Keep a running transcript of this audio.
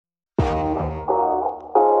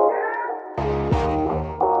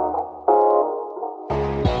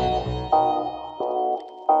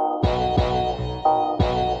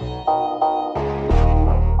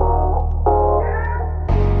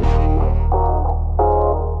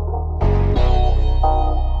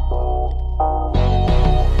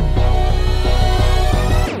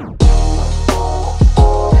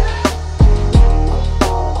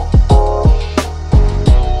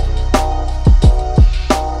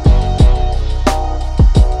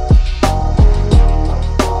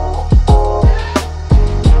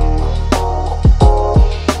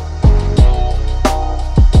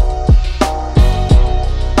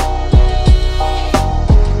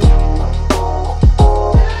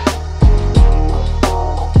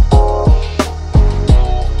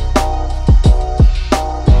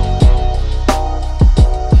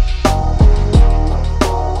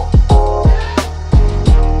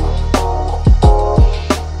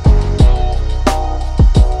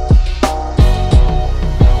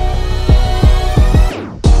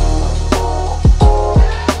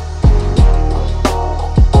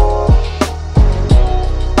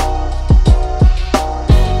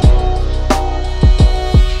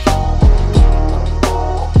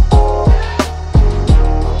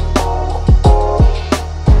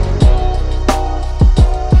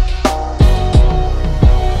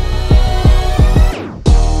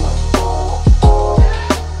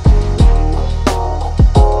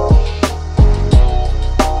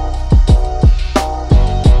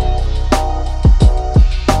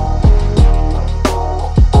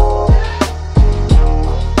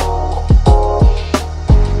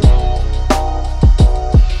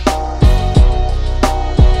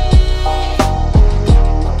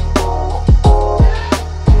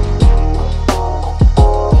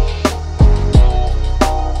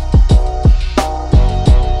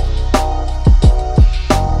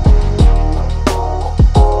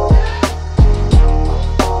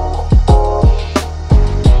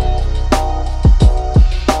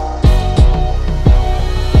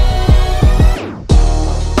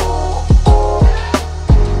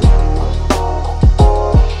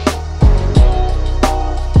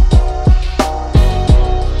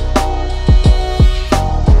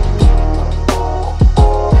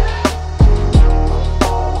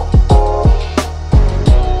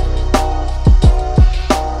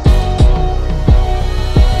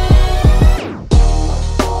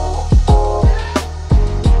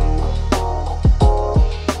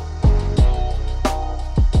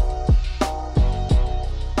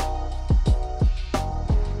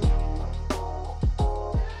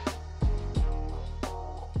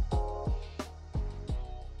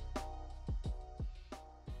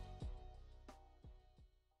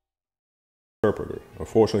interpreter.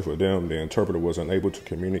 Unfortunately for them, the interpreter was unable to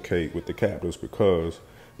communicate with the captives because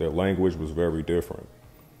their language was very different.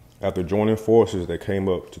 After joining forces, they came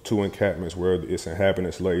up to 2 encampments where its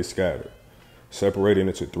inhabitants lay scattered. Separating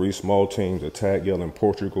into 3 small teams, attacked yelling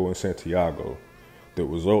Portugal and Santiago. The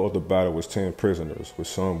result of the battle was 10 prisoners, with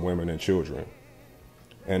some women and children.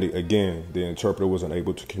 And again, the interpreter was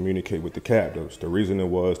unable to communicate with the captives. The reason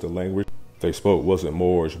was the language they spoke wasn't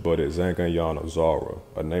Moorish, but it's Zanganyan of Zara,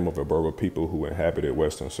 a name of a Berber people who inhabited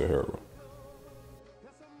Western Sahara.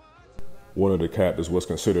 One of the captives was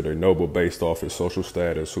considered a noble based off his social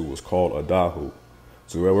status, who was called a Dahu.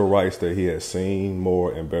 Zuera writes that he had seen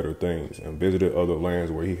more and better things and visited other lands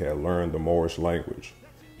where he had learned the Moorish language.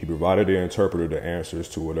 He provided the interpreter the answers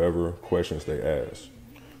to whatever questions they asked.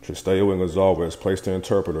 Tristeo and Gonzalez placed the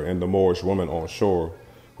interpreter and the Moorish woman on shore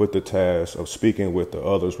with the task of speaking with the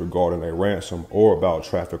others regarding a ransom or about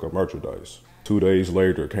traffic of merchandise. 2 days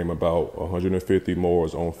later came about 150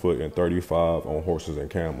 Moors on foot and 35 on horses and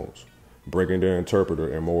camels, bringing their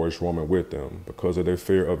interpreter and Moorish woman with them. Because of their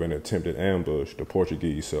fear of an attempted ambush, the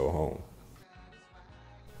Portuguese sailed home.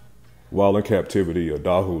 While in captivity,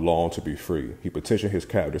 Adahu longed to be free. He petitioned his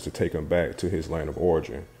captors to take him back to his land of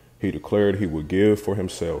origin. He declared he would give for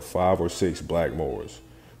himself 5 or 6 black Moors.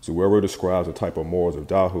 Zuera describes the type of Moors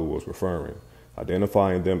Adahu was referring,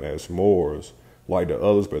 identifying them as Moors like the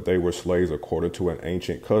others, but they were slaves according to an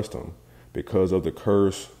ancient custom because of the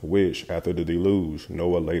curse which, after the deluge,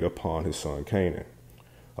 Noah laid upon his son Canaan.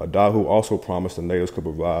 Adahu also promised the natives could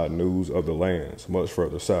provide news of the lands much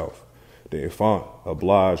further south. The Ifant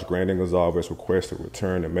obliged, granting Gonzalez's request to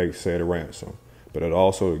return and make said ransom, but it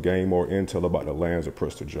also gained more intel about the lands of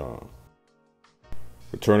Prester John.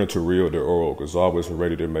 Returning to Rio de Oro, Gonzalez was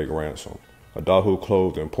ready to make ransom. Adahu,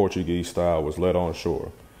 clothed in Portuguese style, was led on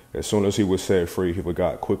shore. As soon as he was set free, he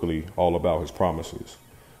forgot quickly all about his promises.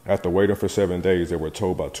 After waiting for 7 days, they were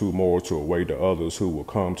told by 2 Moors to await the others who would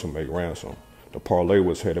come to make ransom. The parley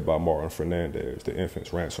was headed by Martin Fernandez, the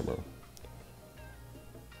infant's ransomer.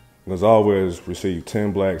 Gonzalez received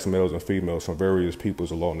 10 blacks, males, and females from various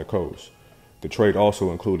peoples along the coast. The trade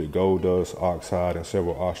also included gold dust, oxhide, and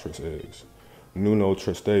several ostrich eggs. Nuno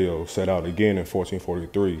Tristeo set out again in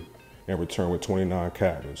 1443 and returned with 29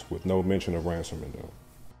 captives, with no mention of ransoming them.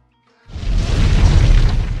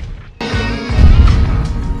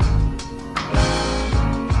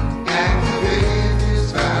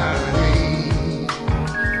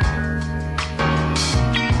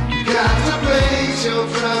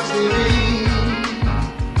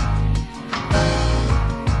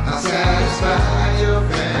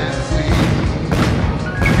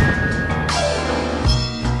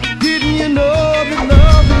 Didn't you know that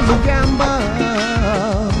love is a gamble,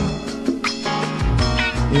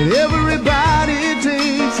 and everybody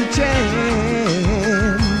takes a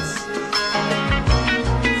chance?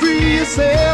 Free yourself.